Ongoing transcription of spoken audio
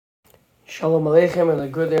Shalom Aleichem and a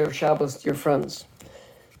good Erev Shabbos, dear friends.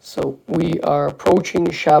 So we are approaching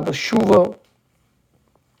Shabbos Teshuva.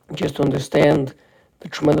 Just to understand the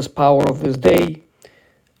tremendous power of this day, I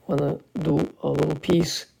want to do a little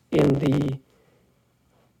piece in the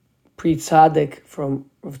Pri Tzaddik from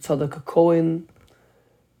Rav Tzadok Cohen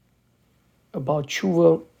about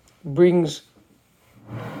Teshuva. Brings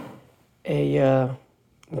a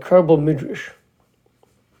incredible midrash.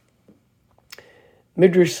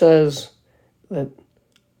 Midrash says that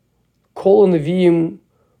Kol Neviim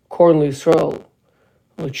Korn L'Yisrael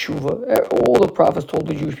L'Tshuva. All the prophets told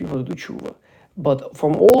the Jewish people to do Tshuva, but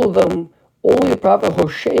from all of them, only the prophet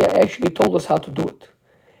Hosea actually told us how to do it.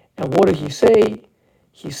 And what did he say?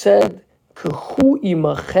 He said, "Kehu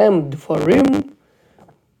imachem dvarim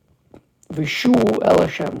v'shuvu el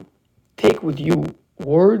Hashem." Take with you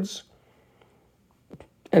words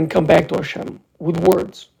and come back to Hashem with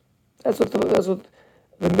words. That's what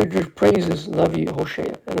the Midrash praises Navi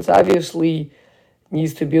Hosea, and it's obviously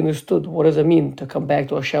needs to be understood. What does it mean to come back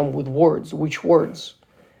to Hashem with words? Which words?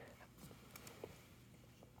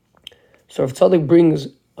 So Rav Tzaddik brings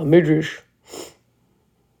a Midrash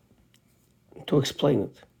to explain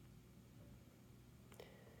it.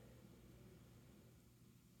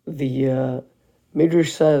 The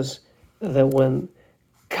Midrash says that when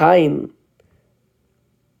Cain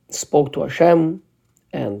spoke to Hashem,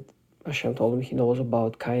 and Hashem told him he knows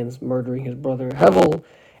about Cain's murdering his brother Hevel,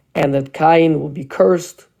 and that Cain will be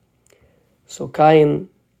cursed. So Cain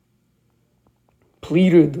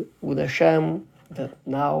pleaded with Hashem that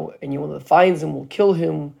now anyone that finds him will kill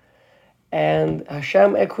him. And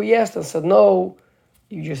Hashem acquiesced and said, no,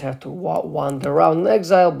 you just have to wander around in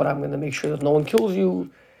exile, but I'm going to make sure that no one kills you.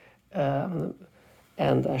 And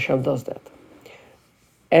Hashem does that.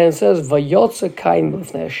 And it says, Vayotze Cain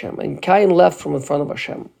b'lifnei Hashem. And Cain left from in front of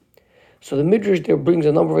Hashem. So the Midrash there brings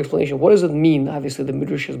a number of explanations. What does it mean? Obviously, the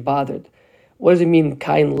Midrash is bothered. What does it mean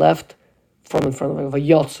Cain left from in front of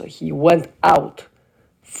Vayotze? He went out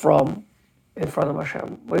from in front of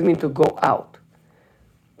Hashem. What does it mean to go out?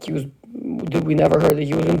 We never heard that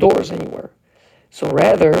he was indoors anywhere. So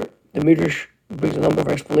rather, the Midrash brings a number of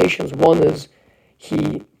explanations. One is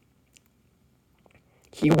he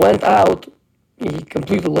went out, he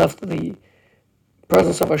completely left the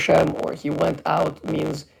presence of Hashem, or he went out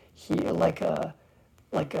means he like a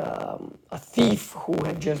thief who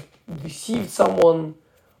had just deceived someone,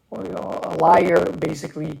 or a liar.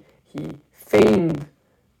 Basically, he feigned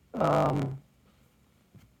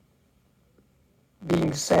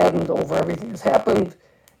being saddened over everything that's happened,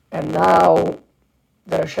 and now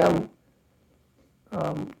that Hashem,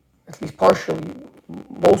 at least partially,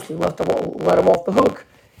 mostly let him off the hook,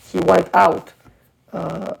 he went out,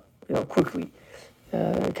 quickly,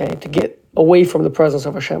 to get away from the presence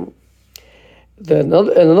of Hashem.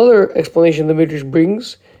 Another explanation the Midrash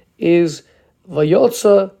brings is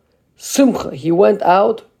Vayotza Simcha. He went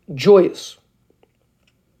out joyous.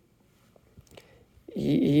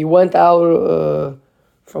 He went out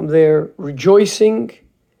from there rejoicing,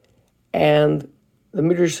 and the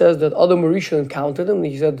Midrash says that Adam Rishon encountered him.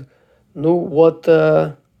 He said, "No,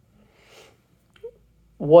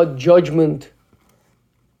 what judgment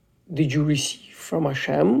did you receive from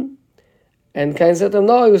Hashem?" And Cain said to him,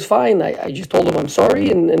 "No, it was fine. I just told him I'm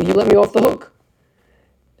sorry, and he let me off the hook."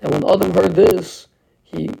 And when Adam heard this,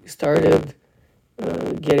 he started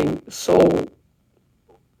getting so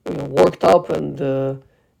worked up and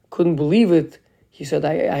couldn't believe it. He said,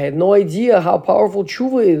 I had no idea how powerful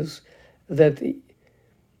Teshuva is, that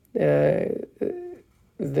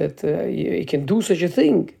he can do such a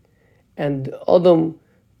thing. And Adam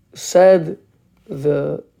said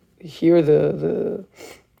the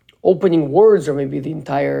opening words, or maybe the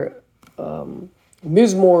entire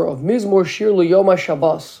Mizmor Shir L'Yom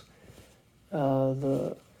HaShabbos,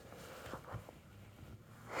 the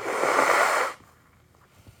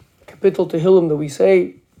kapitel Tehillim that we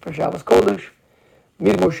say for Shabbos Kodesh,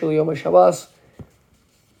 Mizmor Shel Yom HaShabbos,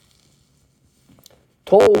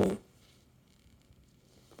 Tov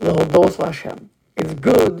Lehodos L'Hashem. It's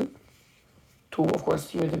good to, of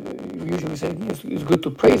course, here usually we say it's good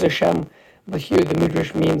to praise Hashem, but here the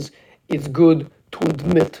Midrash means it's good to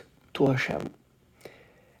admit to Hashem.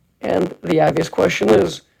 And the obvious question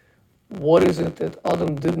is, what is it that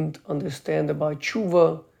Adam didn't understand about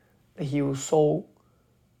Teshuva that he was so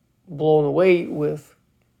blown away with?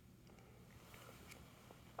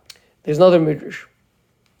 There's another Midrash.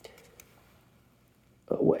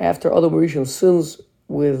 After Adam Rishon sins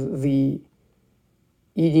with the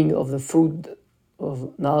eating of the fruit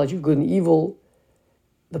of knowledge of good and evil,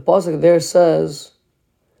 the pasuk there says,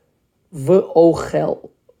 "V'ochel,"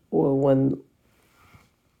 when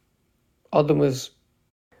Adam is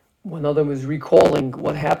when Adam is recalling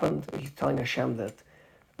what happened, he's telling Hashem that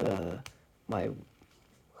my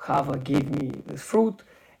Chava gave me this fruit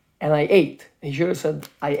and I ate. He should have said,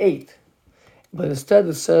 I ate. But instead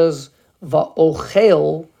it says,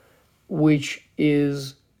 Va'ochel, which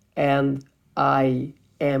is, and I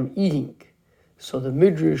am eating. So the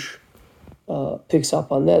Midrash picks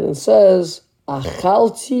up on that and says,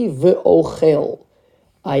 Achalti ve'ochel.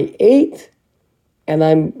 I ate and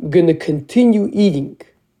I'm going to continue eating,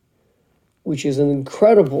 which is an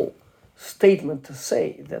incredible statement to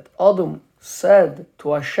say that Adam said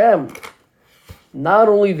to Hashem, not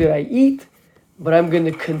only did I eat, but I'm going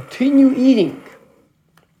to continue eating.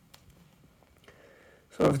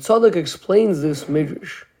 So Rav Tzadok explains this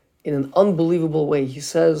midrash in an unbelievable way. He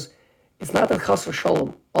says, it's not that Chas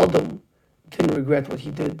v'Shalom, Adam didn't regret what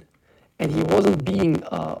he did. And he wasn't being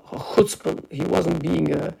a chutzpah, he wasn't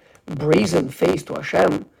being a brazen face to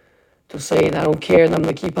Hashem to say, I don't care and I'm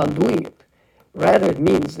going to keep on doing it. Rather, it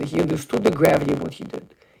means that he understood the gravity of what he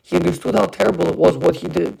did. He understood how terrible it was what he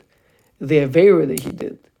did, the Aveira that he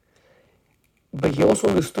did. But he also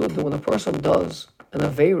understood that when a person does an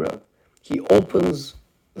Aveira, he opens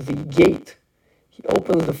the gate, he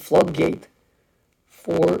opens the floodgate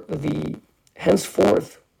for the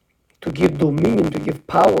henceforth to give dominion, to give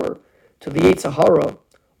power to the Yetzer Hara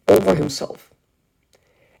over himself.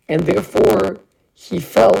 And therefore, he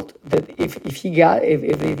felt that if the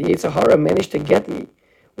Yetzer Hara managed to get me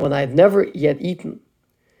when I had never yet eaten,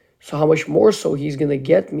 so how much more so he's going to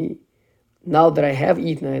get me now that I have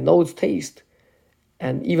eaten, I know its taste.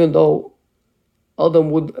 And even though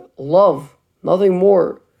Adam would love nothing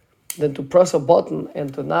more than to press a button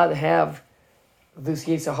and to not have this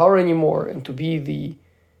Yetzer Hara anymore and to be the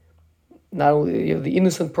not only the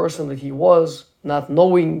innocent person that he was, not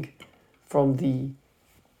knowing from the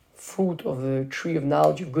fruit of the tree of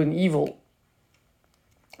knowledge of good and evil.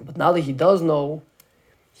 But now that he does know,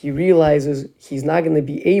 he realizes he's not going to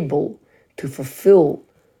be able to fulfill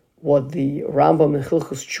what the Rambam in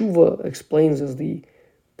Hilchos Teshuva explains as the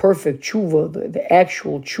perfect tshuva, the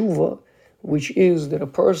actual tshuva, which is that a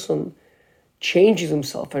person changes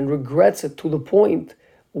himself and regrets it to the point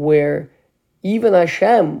where even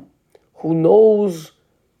Hashem, who knows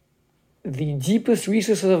the deepest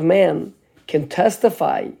recesses of man, can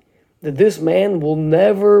testify that this man will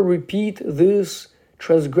never repeat this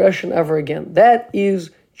transgression ever again. That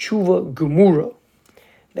is tshuva gemura.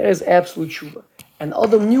 That is absolute tshuva. And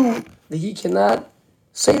Adam knew that he cannot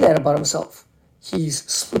say that about himself. He's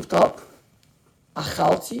slipped up.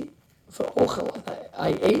 Achalti v'ochel.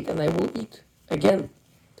 I ate and I will eat again.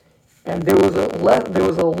 And there was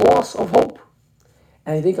a loss of hope.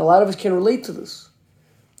 And I think a lot of us can relate to this.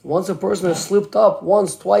 Once a person has slipped up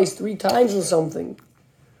once, twice, 3 times in something,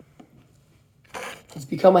 it's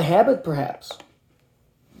become a habit perhaps.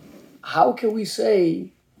 How can we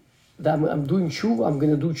say that I'm doing tshuva, I'm going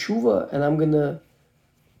to do tshuva, and I'm going to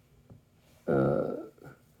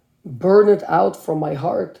burn it out from my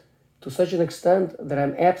heart to such an extent that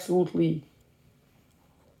I'm absolutely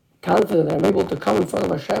confident that I'm able to come in front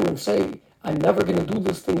of Hashem and say, I'm never going to do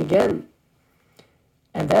this thing again.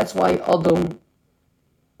 And that's why Adam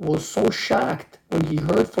was so shocked when he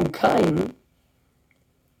heard from Cain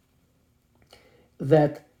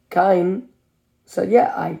that Cain said,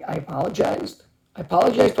 yeah, I apologized. I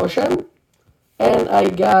apologized to Hashem, and I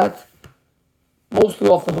got mostly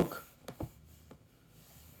off the hook.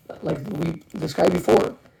 Like we described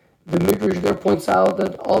before, the Midrash there points out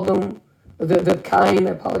that that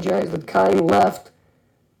Cain left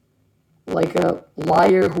like a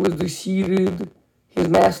liar who has deceived his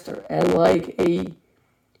master, and like a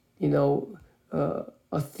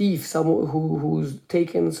thief, someone who's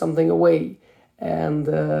taken something away, and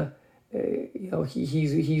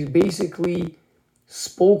he's basically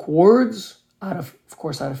spoke words out of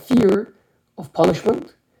fear of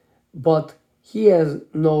punishment, but he has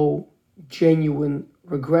no genuine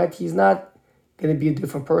regret. He's not going to be a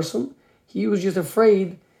different person. He was just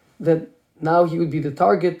afraid that now he would be the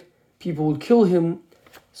target, people would kill him,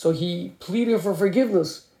 so he pleaded for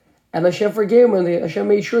forgiveness, and Hashem forgave him, and Hashem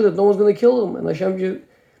made sure that no one's going to kill him, and Hashem just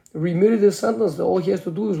remitted his sentence that all he has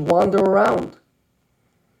to do is wander around.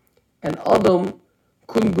 And Adam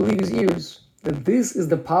couldn't believe his ears, that this is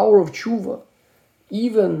the power of tshuva.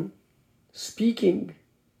 Even speaking,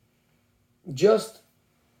 just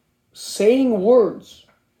saying words,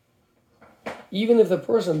 even if the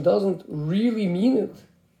person doesn't really mean it,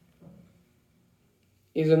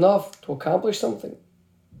 is enough to accomplish something.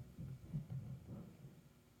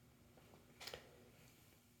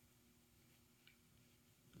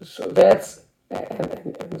 So that's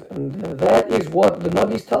and that is what the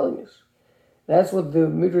Navi is telling us. That's what the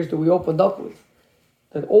midrash that we opened up with.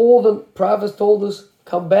 That all the prophets told us,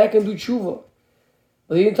 come back and do tshuva.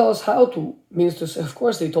 But they didn't tell us how to. Means to say, of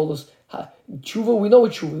course they told us, tshuva, we know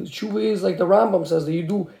what tshuva is. Tshuva is, like the Rambam says, that you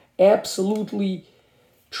do absolutely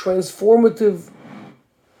transformative,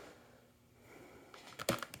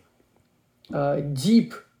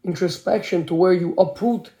 deep introspection to where you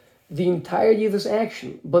uproot the entirety of this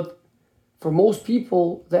action. But for most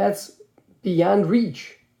people, that's beyond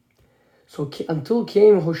reach. So until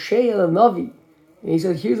came Hosea the Navi, and he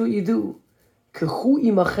said, here's what you do. Kechu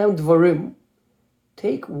imachem dvarim.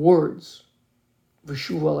 Take words,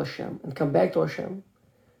 v'shuva al Hashem, and come back to Hashem.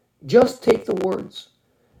 Just take the words.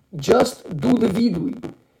 Just do the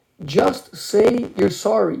vidui. Just say you're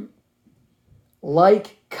sorry,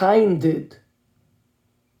 like Cain did.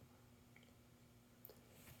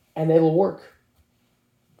 And it'll work.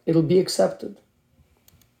 It'll be accepted.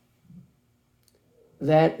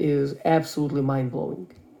 That is absolutely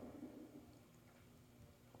mind-blowing.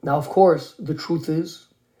 Now, of course, the truth is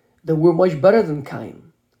that we're much better than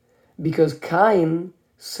Cain. Because Cain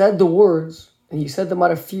said the words, and he said them out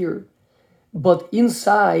of fear, but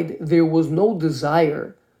inside there was no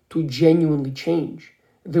desire to genuinely change.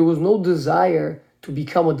 There was no desire to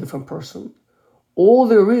become a different person. All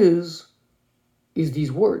there is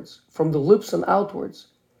these words, from the lips and outwards.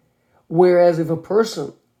 Whereas if a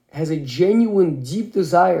person has a genuine, deep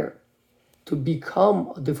desire to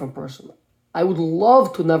become a different person, I would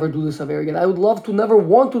love to never do this ever again. I would love to never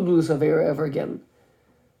want to do this ever again.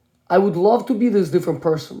 I would love to be this different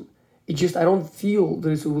person. It's just I don't feel that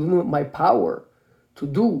it's within my power to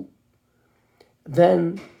do.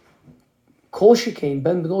 Then, Kol Shekain,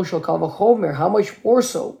 Ben Beno Shel Kal Vachomer, how much more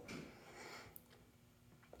so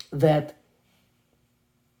that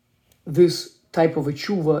this type of a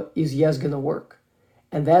tshuva is going to work.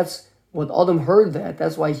 And that's what Adam heard that.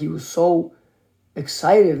 That's why he was so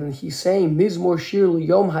excited, and he's saying, Mizmor Shir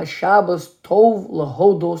Yom HaShabbos Tov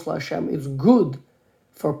Lahodos LaHashem. It's good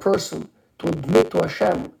for a person to admit to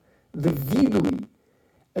Hashem the vidui,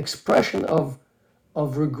 expression of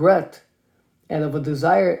regret and of a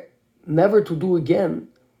desire never to do again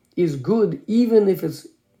is good, even if it's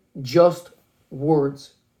just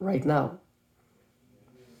words right now.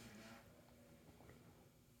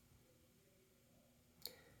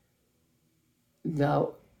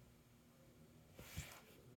 Now,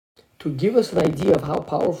 to give us an idea of how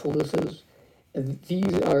powerful this is,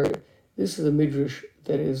 this is a midrash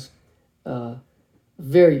that is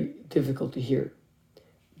very difficult to hear.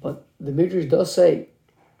 But the midrash does say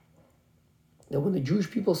that when the Jewish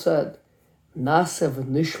people said, Nasev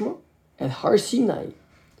Nishma at Har Sinai,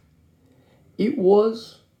 it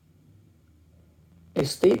was a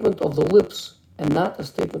statement of the lips and not a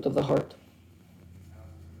statement of the heart.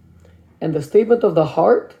 And the statement of the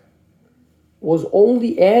heart was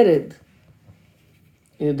only added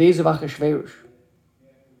in the days of Achashverosh.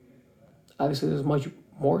 Obviously, there's much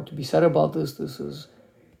more to be said about this. This is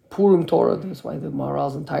Purim Torah. That's why the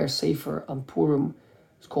Maharal's entire Sefer on Purim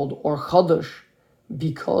is called Or Chadash,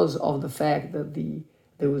 because of the fact that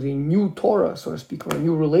there was a new Torah, so to speak, or a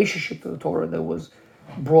new relationship to the Torah that was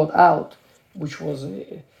brought out, which was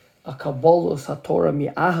a Kabbalah Satorah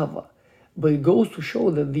Mi'ahava. But it goes to show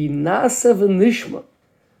that the Nasev Nishma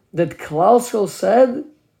that Klal Yisrael said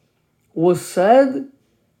was said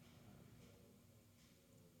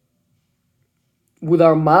with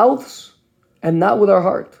our mouths and not with our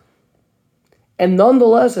heart. And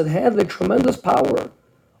nonetheless, it had the tremendous power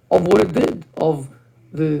of what it did, of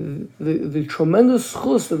the tremendous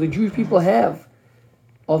chus that the Jewish people have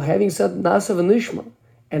of having said Nasev and Nishma.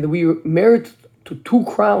 And we merit to 2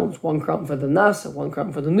 crowns, 1 crown for the Nasev, 1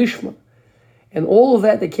 crown for the Nishma. And all of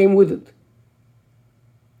that came with it.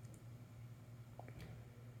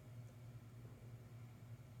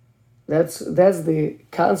 That's the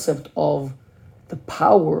concept of the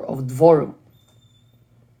power of Dvarim.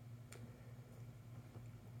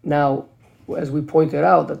 Now, as we pointed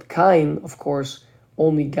out, that Cain, of course,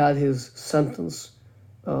 only got his sentence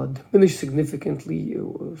diminished significantly,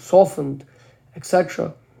 softened,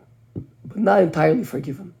 etc., but not entirely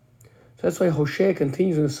forgiven. So that's why Hosea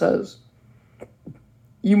continues and says,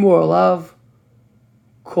 Imor alav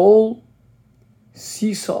kol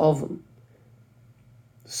sisa oven.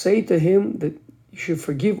 Say to him that you should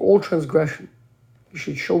forgive all transgression. You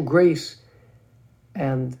should show grace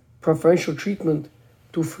and preferential treatment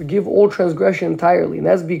to forgive all transgression entirely. And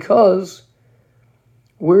that's because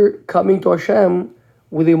we're coming to Hashem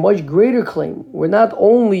with a much greater claim. We're not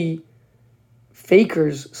only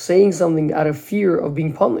fakers saying something out of fear of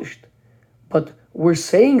being punished, but we're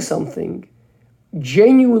saying something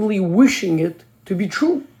genuinely wishing it to be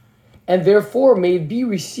true. And therefore, may it be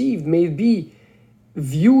received, may it be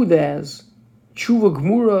viewed as tshuva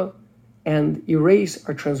gmura and erase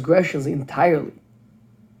our transgressions entirely.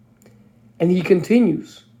 And he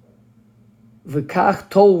continues, v'kach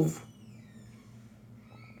tov,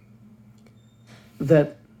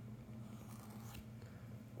 that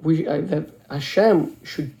that Hashem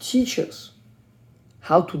should teach us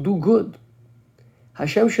how to do good.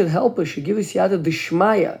 Hashem should help us, should give us yada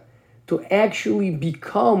d'shmaya to actually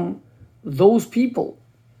become those people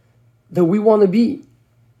that we want to be.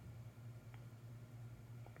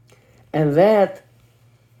 And that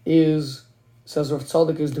is, says Rav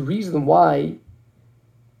Tzadok, is the reason why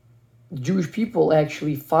the Jewish people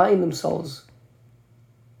actually find themselves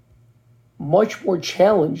much more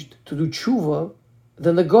challenged to do tshuva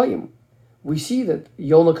than the Goyim. We see that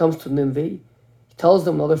Yonah comes to Nineveh, he tells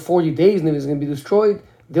them another 40 days Nineveh is going to be destroyed,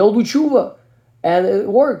 they'll do tshuva, and it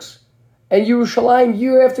works. And Yerushalayim,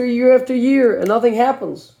 year after year after year, and nothing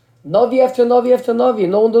happens. Navi after Navi after Navi,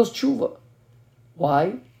 and no one does tshuva.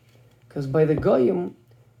 Why? Because by the Goyim,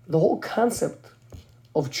 the whole concept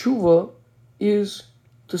of tshuva is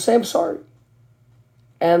to say I'm sorry,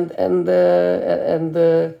 and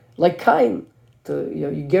like Cain,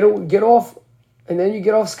 you get off, and then you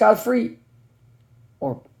get off scot-free,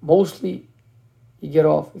 or mostly you get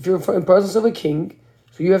off. If you're in presence of a king,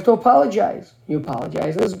 so you have to apologize. You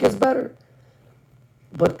apologize, and it gets better.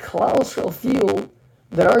 But Klal Yisrael feel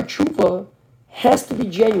that our tshuva has to be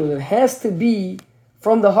genuine. It has to be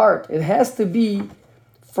from the heart. It has to be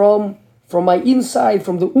from my inside,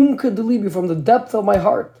 from the umka delibi, from the depth of my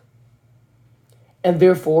heart. And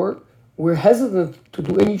therefore, we're hesitant to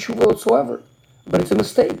do any tshuva whatsoever. But it's a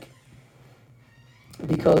mistake.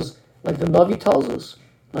 Because, like the Navi tells us,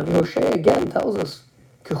 Navi Hosea again tells us,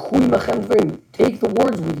 take the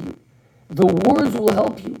words with you. The words will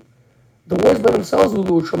help you. The words by themselves will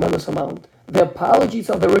do a tremendous amount. The apologies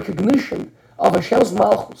are the recognition of Hashem's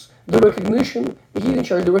malchus, the recognition, the Yiddish,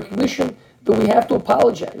 the recognition that we have to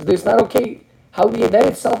apologize, that it's not okay. That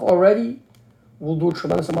itself already will do a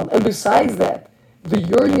tremendous amount. And besides that, the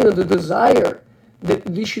yearning and the desire that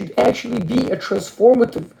this should actually be a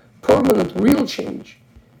transformative, permanent, real change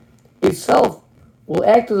itself will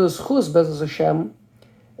act as a schus b'ezras Hashem,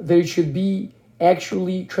 that it should be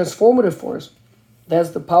actually transformative for us.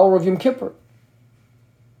 That's the power of Yom Kippur.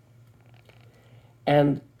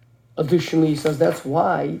 And additionally, he says that's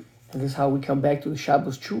why, and this is how we come back to the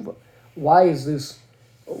Shabbos Tshuva. Why is this,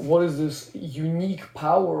 what is this unique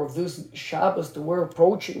power of this Shabbos that we're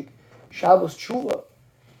approaching? Shabbos Tshuva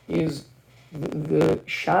is the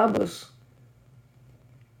Shabbos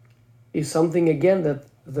is something, again, that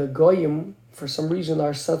the Goyim, for some reason,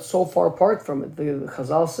 are set so far apart from it. The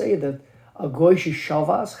Chazal say that a Goy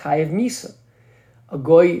shavas chayev misa. A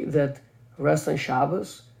Goy that rests on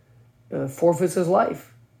Shabbos forfeits his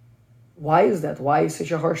life. Why is that? Why is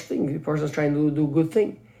such a harsh thing? The person is trying to do a good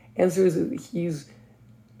thing. Answer is that he's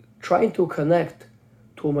trying to connect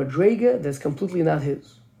to a madrega that's completely not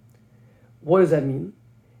his. What does that mean?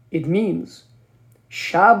 It means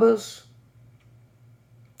Shabbos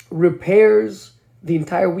repairs the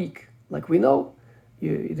entire week. Like we know,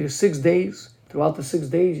 there's 6 days. Throughout the 6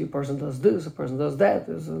 days, a person does this, a person does that,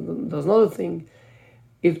 does another thing.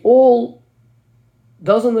 It all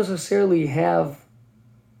doesn't necessarily have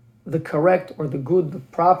the correct or the good, the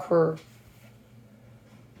proper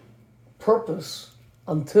purpose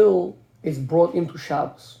until it's brought into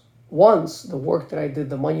Shabbos. Once the work that I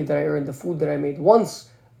did, the money that I earned, the food that I made, once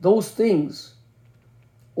those things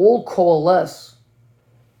all coalesce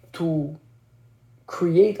to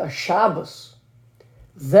create a Shabbos,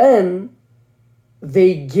 then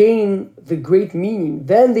they gain the great meaning.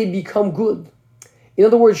 Then they become good. In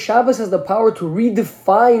other words, Shabbos has the power to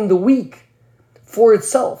redefine the week for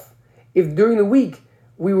itself. If during the week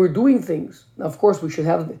we were doing things, now of course we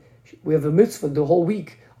have a mitzvah the whole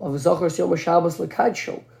week of Zachar Yom Shabbos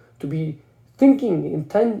L'Kadsho, to be thinking,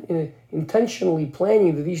 intentionally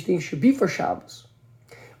planning that these things should be for Shabbos.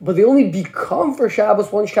 But they only become for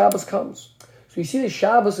Shabbos once Shabbos comes. So you see that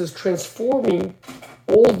Shabbos is transforming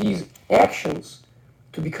all these actions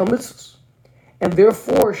to become mitzvahs. And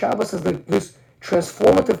therefore Shabbos has this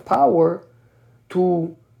transformative power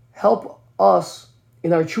to help us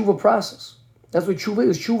in our tshuva process. That's what tshuva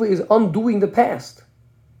is. Tshuva is undoing the past.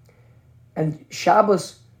 And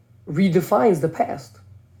Shabbos redefines the past.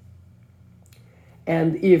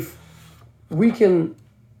 And if we can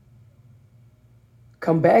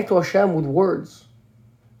come back to Hashem with words,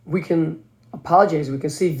 we can apologize, we can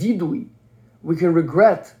say vidui, we can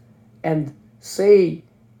regret and say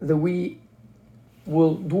that we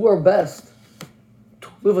will do our best to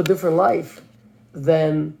live a different life,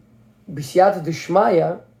 then b'siyata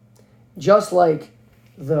d'shmaya, just like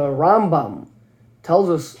the Rambam tells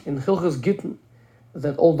us in Hilchas Gittin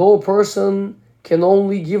that although a person can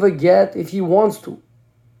only give a get if he wants to,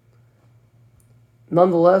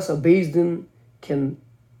 nonetheless a Beis Din can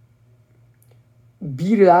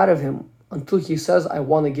beat it out of him until he says, I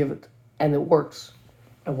want to give it. And it works.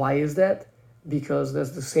 And why is that? Because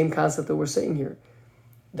that's the same concept that we're saying here.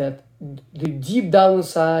 That the deep down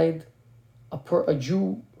inside, a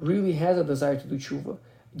Jew really has a desire to do tshuva.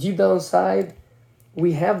 Deep down inside,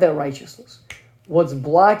 we have that righteousness. What's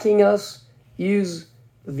blocking us is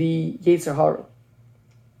the Yetzer Hara.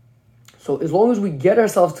 So as long as we get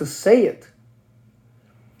ourselves to say it,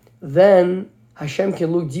 then Hashem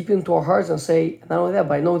can look deep into our hearts and say, not only that,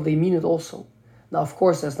 but I know they mean it also. Now, of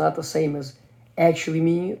course, that's not the same as actually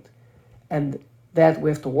meaning it. And that we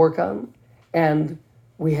have to work on. And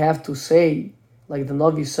we have to say, like the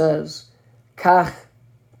Navi says, Kach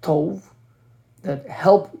Tov, that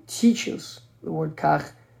help teaches. The word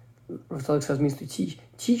Kach, Rav Tzadok says, means to teach.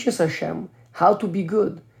 Teach us, Hashem, how to be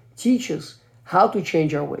good. Teach us how to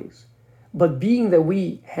change our ways. But being that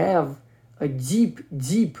we have a deep,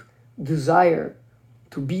 deep desire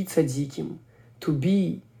to be tzaddikim, to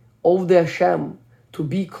be of the Hashem, to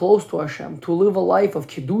be close to Hashem, to live a life of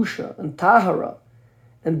kedusha and tahara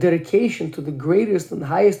and dedication to the greatest and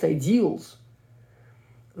highest ideals,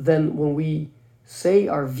 then when we say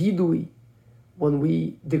our vidui, when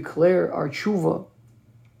we declare our tshuva,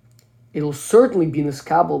 it'll certainly be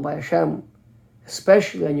niskabel by Hashem,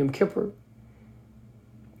 especially on Yom Kippur.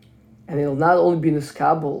 And it'll not only be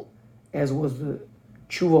niskabel, as was the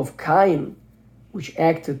tshuva of Cain, which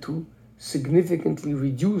acted to significantly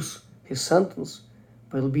reduce his sentence,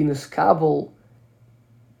 but it'll be niskabel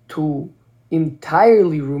to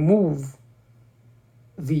entirely remove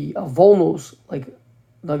the avonos, like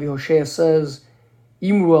Navi Hosea says,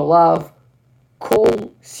 Imru alav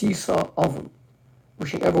kol sisa avon.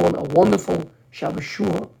 Wishing everyone a wonderful Shabbat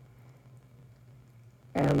Shua,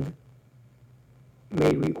 and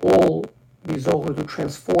may we all be zocher to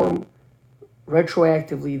transform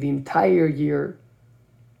retroactively the entire year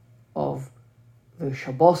of the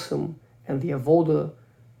Shabbosim and the Avodah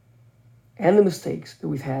and the mistakes that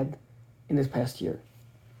we've had in this past year.